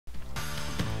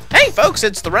Hey folks,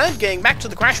 it's the Red, getting back to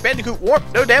the Crash Bandicoot Warp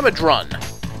No Damage run.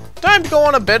 Time to go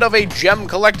on a bit of a gem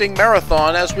collecting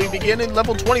marathon as we begin in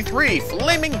level 23,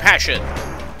 Flaming Passion.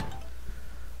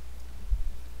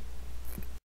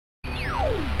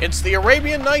 It's the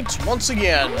Arabian Nights once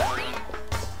again.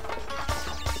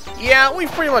 Yeah,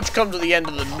 we've pretty much come to the end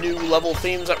of the new level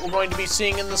themes that we're going to be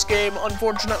seeing in this game,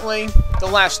 unfortunately. The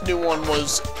last new one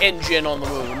was Engine on the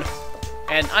Moon,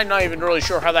 and I'm not even really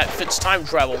sure how that fits time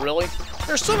travel, really.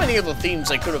 There's so many other themes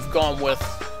they could have gone with.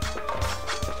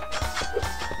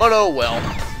 But oh well.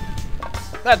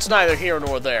 That's neither here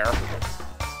nor there.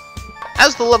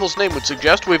 As the level's name would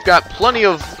suggest, we've got plenty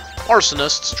of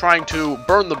arsonists trying to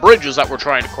burn the bridges that we're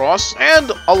trying to cross,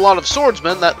 and a lot of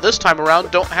swordsmen that this time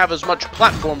around don't have as much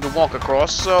platform to walk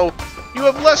across, so you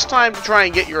have less time to try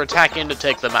and get your attack in to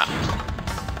take them out.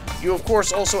 You of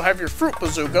course also have your Fruit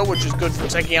Bazooka, which is good for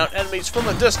taking out enemies from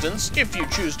a distance, if you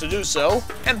choose to do so,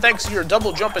 and thanks to your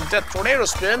double jump and death tornado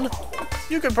spin,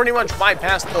 you can pretty much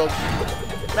bypass the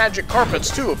magic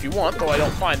carpets too if you want, though I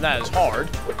don't find that as hard.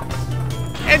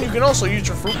 And you can also use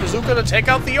your Fruit Bazooka to take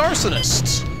out the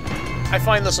arsonists. I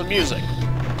find this amusing.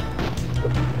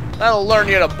 That'll learn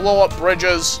you to blow up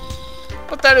bridges,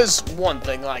 but that is one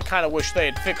thing that I kind of wish they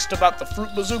had fixed about the Fruit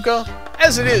Bazooka.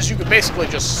 As it is, you can basically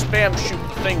just spam shoot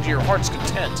the thing to your heart's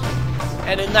content.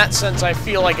 And in that sense, I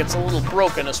feel like it's a little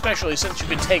broken, especially since you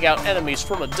can take out enemies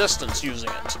from a distance using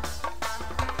it.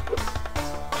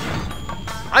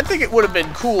 I think it would have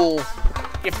been cool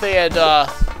if they had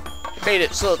made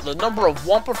it so that the number of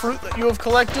Wampa fruit that you have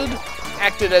collected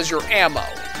acted as your ammo,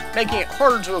 making it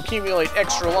harder to accumulate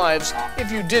extra lives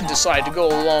if you did decide to go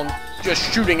along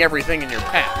just shooting everything in your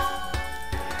path.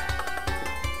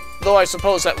 Though I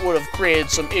suppose that would have created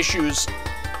some issues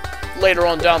later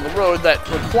on down the road that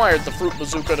required the Fruit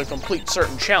Bazooka to complete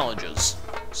certain challenges.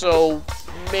 So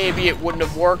maybe it wouldn't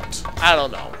have worked. I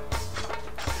don't know.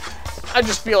 I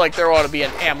just feel like there ought to be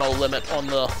an ammo limit on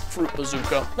the Fruit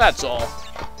Bazooka. That's all.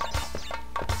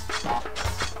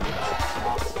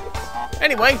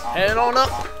 Anyway, heading on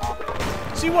up.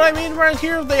 See what I mean right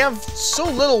here? They have so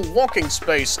little walking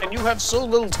space, and you have so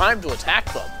little time to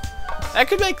attack them. That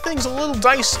could make things a little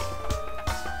dicey.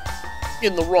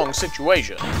 In the wrong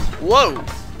situation. Whoa!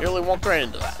 Nearly walked right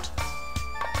into that.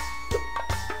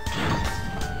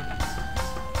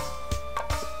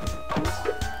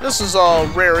 This is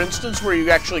a rare instance where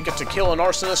you actually get to kill an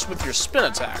arsonist with your spin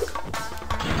attack.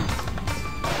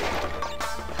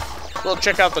 We'll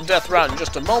check out the death route in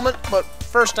just a moment, but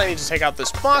first I need to take out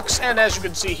this box, and as you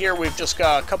can see here, we've just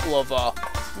got a couple of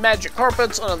magic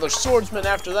carpets, another swordsman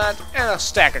after that, and a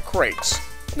stack of crates.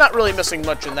 Not really missing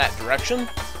much in that direction.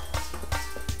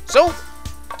 So,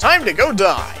 time to go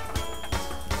die.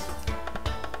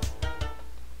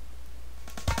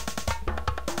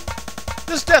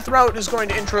 This death route is going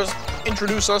to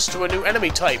introduce us to a new enemy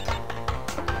type.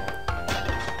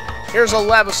 Here's a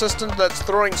lab assistant that's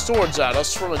throwing swords at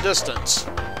us from a distance.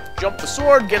 Jump the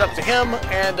sword, get up to him,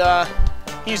 and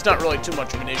he's not really too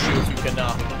much of an issue if you can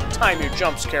time your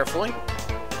jumps carefully.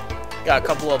 Got a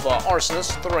couple of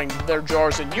arsonists throwing their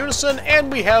jars in unison,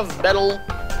 and we have metal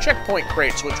checkpoint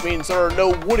crates, which means there are no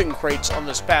wooden crates on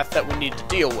this path that we need to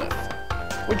deal with.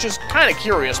 Which is kind of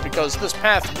curious, because this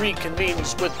path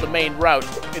reconvenes with the main route.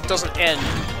 It doesn't end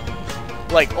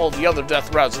like all the other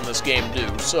death routes in this game do.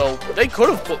 So they could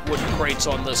have put wooden crates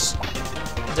on this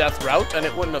death route, and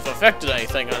it wouldn't have affected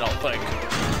anything, I don't think.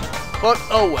 But,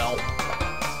 oh well.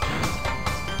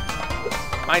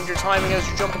 Mind your timing as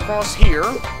you jump across here.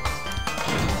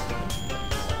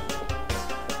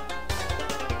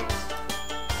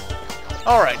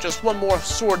 Alright, just one more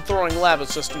sword-throwing lab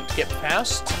assistant to get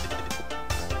past.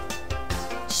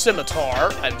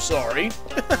 Scimitar, I'm sorry.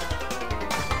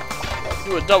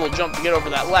 Do a double jump to get over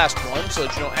that last one so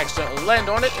that you don't accidentally land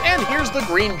on it, and here's the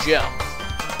green gem.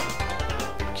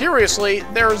 Curiously,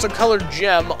 there is a colored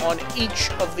gem on each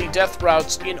of the death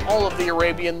routes in all of the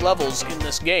Arabian levels in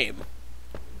this game.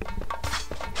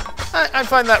 I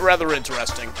find that rather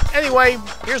interesting. Anyway,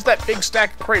 here's that big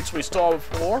stack of crates we saw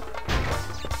before,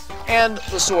 and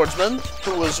the swordsman,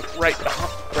 who was right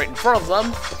in front of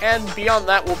them, and beyond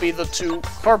that will be the two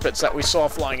carpets that we saw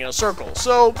flying in a circle.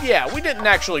 So, yeah, we didn't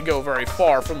actually go very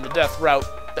far from the death route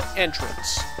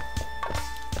entrance.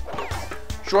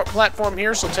 Short platform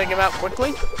here, so take him out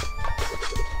quickly.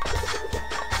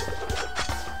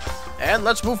 And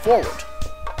let's move forward.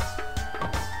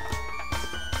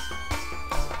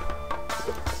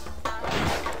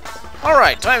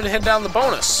 Alright, time to head down the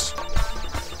bonus.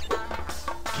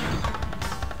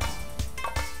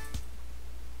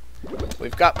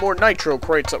 We've got more nitro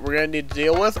crates that we're going to need to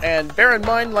deal with, and bear in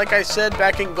mind, like I said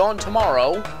back in Gone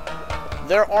Tomorrow,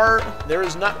 there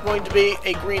is not going to be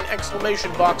a green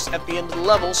exclamation box at the end of the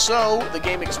level, so the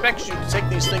game expects you to take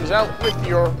these things out with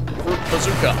your Fruit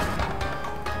Bazooka.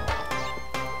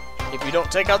 If you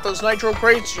don't take out those nitro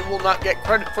crates, you will not get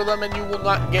credit for them, and you will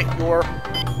not get your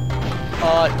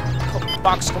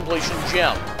box completion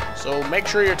gem. So make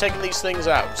sure you're taking these things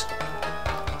out.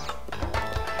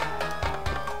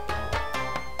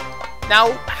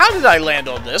 Now, how did I land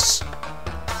on this?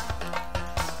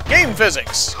 Game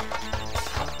physics.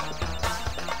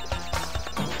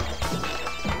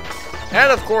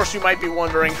 And of course, you might be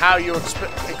wondering how you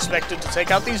expected to take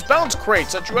out these bounce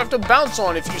crates that you have to bounce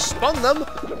on. If you spun them,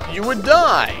 you would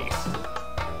die.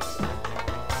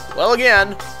 Well,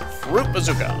 again, Fruit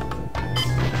Bazooka.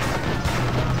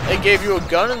 They gave you a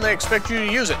gun and they expect you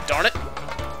to use it, darn it.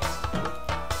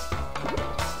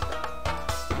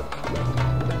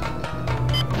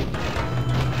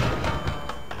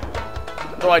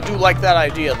 Though I do like that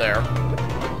idea there.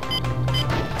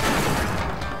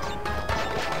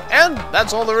 And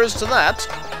that's all there is to that.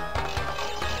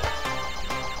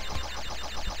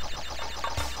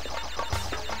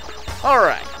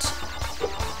 Alright.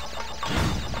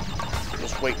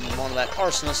 Just waiting on that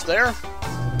arsonist there.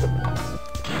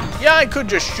 Yeah, I could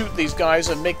just shoot these guys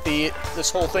and make this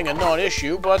whole thing a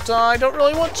non-issue, but I don't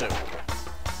really want to.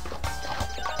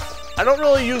 I don't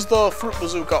really use the Fruit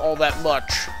Bazooka all that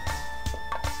much.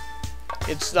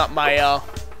 It's not my,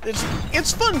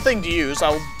 it's a fun thing to use,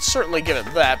 I'll certainly give it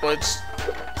that, but it's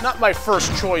not my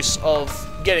first choice of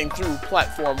getting through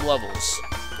platform levels.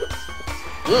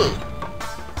 Ugh.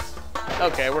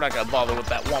 Okay, we're not gonna bother with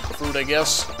that Wampa Fruit, I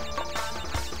guess.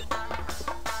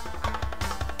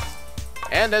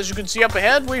 And as you can see up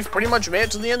ahead, we've pretty much made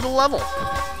it to the end of the level.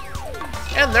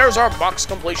 And there's our box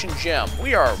completion gem.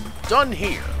 We are done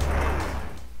here.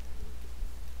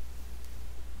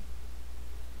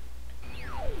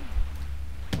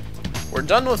 We're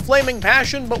done with Flaming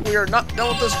Passion, but we are not done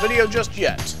with this video just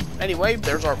yet. Anyway,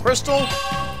 there's our crystal,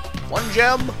 1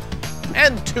 gem,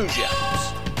 and 2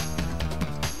 gems.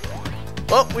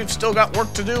 But we've still got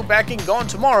work to do back in Gone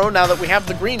Tomorrow now that we have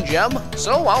the green gem,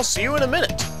 so I'll see you in a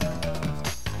minute.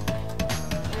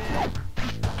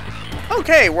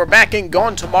 Okay, we're back in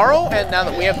Gone Tomorrow, and now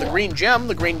that we have the green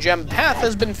gem path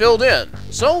has been filled in.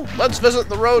 So, let's visit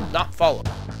the road not followed.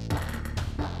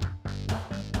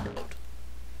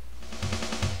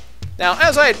 Now,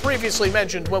 as I had previously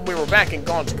mentioned when we were back in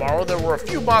Gone Tomorrow, there were a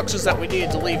few boxes that we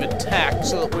needed to leave intact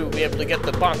so that we would be able to get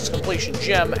the box completion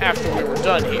gem after we were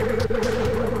done here.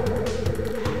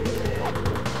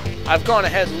 I've gone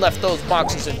ahead and left those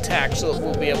boxes intact so that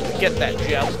we'll be able to get that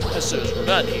gem as soon as we're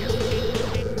done here.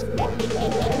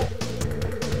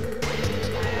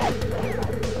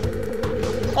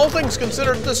 All things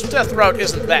considered, this death route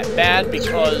isn't that bad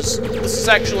because this is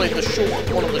actually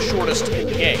one of the shortest in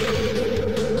the game.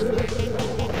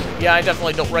 Yeah, I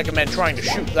definitely don't recommend trying to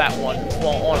shoot that one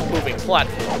while on a moving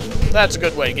platform. That's a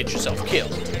good way to get yourself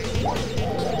killed.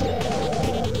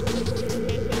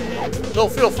 Though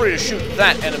feel free to shoot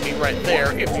that enemy right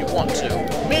there if you want to.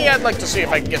 Me, I'd like to see if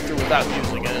I can get through without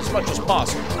using it as much as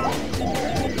possible.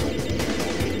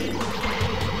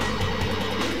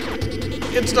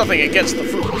 It's nothing against the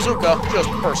Fruit Bazooka, just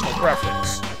personal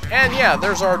preference. And yeah,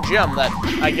 there's our gem that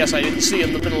I guess I didn't see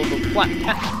in the middle of the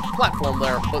platform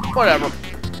there, but whatever.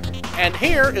 And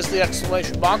here is the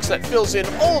exclamation box that fills in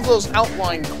all of those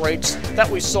outline crates that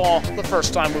we saw the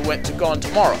first time we went to Gone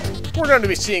Tomorrow. We're going to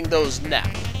be seeing those now.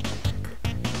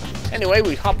 Anyway,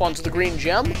 we hop onto the green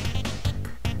gem.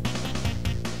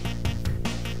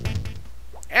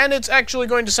 And it's actually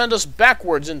going to send us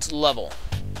backwards into the level.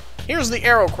 Here's the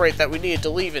arrow crate that we needed to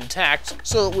leave intact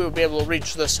so that we would be able to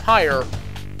reach this higher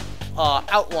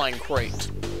outline crate.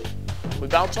 We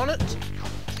bounce on it.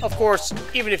 Of course,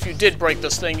 even if you did break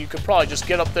this thing, you could probably just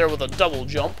get up there with a double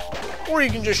jump, or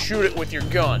you can just shoot it with your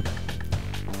gun.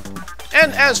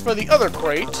 And as for the other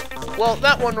crate, well,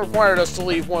 that one required us to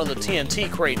leave one of the TNT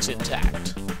crates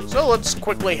intact. So let's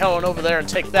quickly head on over there and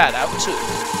take that out too.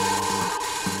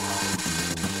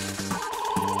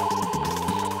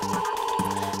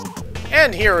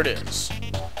 And here it is.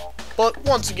 But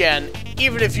once again,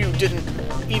 even if you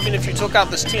took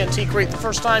out this TNT crate the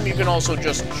first time, you can also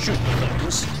just shoot the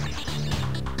things.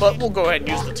 But we'll go ahead and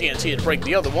use the TNT to break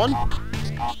the other one.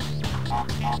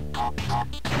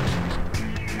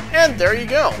 And there you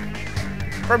go.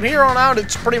 From here on out,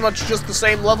 it's pretty much just the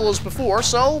same level as before,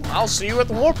 so I'll see you at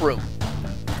the warp room.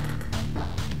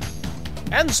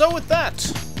 And so with that,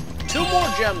 2 more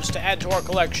gems to add to our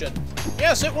collection.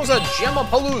 Yes, it was a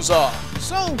Gemapalooza,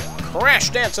 so crash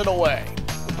dance it away.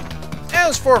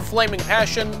 As for Flaming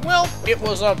Passion, well, it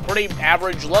was a pretty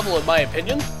average level in my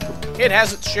opinion. It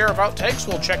has its share of outtakes,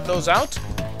 we'll check those out.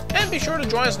 And be sure to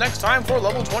join us next time for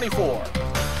level 24.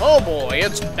 Oh boy,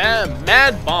 it's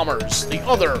Mad Bombers, the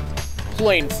other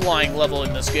plane-flying level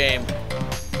in this game.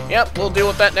 Yep, we'll deal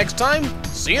with that next time.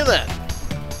 See you then.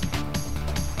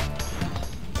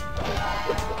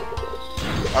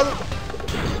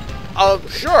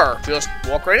 Sure, just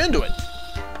walk right into it.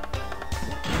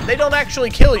 They don't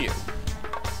actually kill you.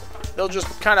 They'll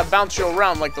just kind of bounce you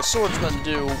around like the swordsmen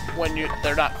do when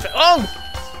they're not. Oh!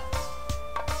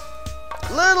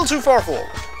 Little too far forward.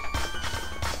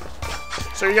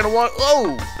 So you're gonna want.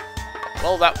 Oh!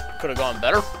 Well, that could have gone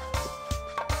better.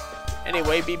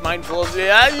 Anyway, be mindful of the.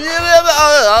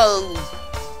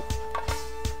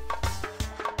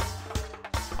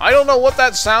 I don't know what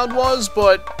that sound was,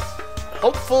 but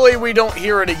hopefully we don't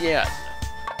hear it again.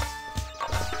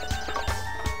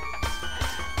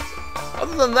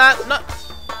 Other than that, not.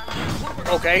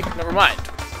 Okay, never mind.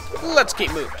 Let's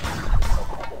keep moving.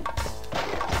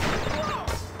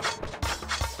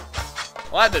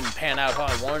 Well, that didn't pan out how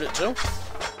I wanted it to.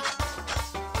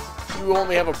 You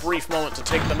only have a brief moment to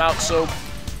take them out, so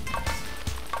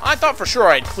I thought for sure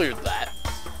I'd cleared that.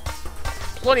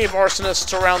 Plenty of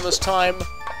arsonists around this time,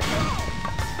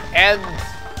 and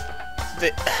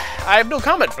I have no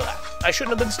comment for that. I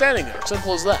shouldn't have been standing there,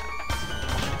 simple as that.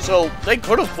 So, they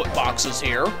could have put boxes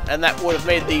here, and that would have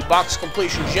made the box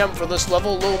completion gem for this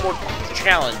level a little more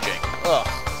challenging. Ugh.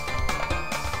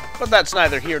 But that's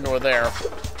neither here nor there.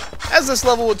 As this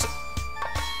level would...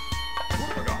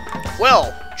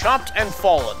 Well, chopped and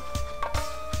fallen.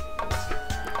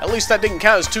 At least that didn't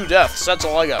count as 2 deaths, that's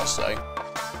all I gotta say.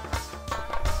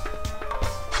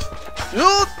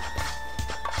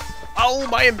 Oh,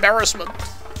 my embarrassment.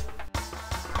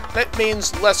 That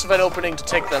means less of an opening to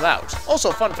take them out. Also,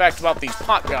 fun fact about these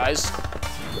pot guys.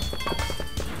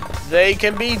 They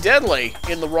can be deadly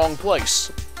in the wrong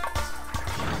place.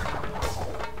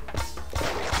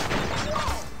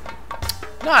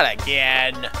 Not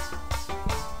again.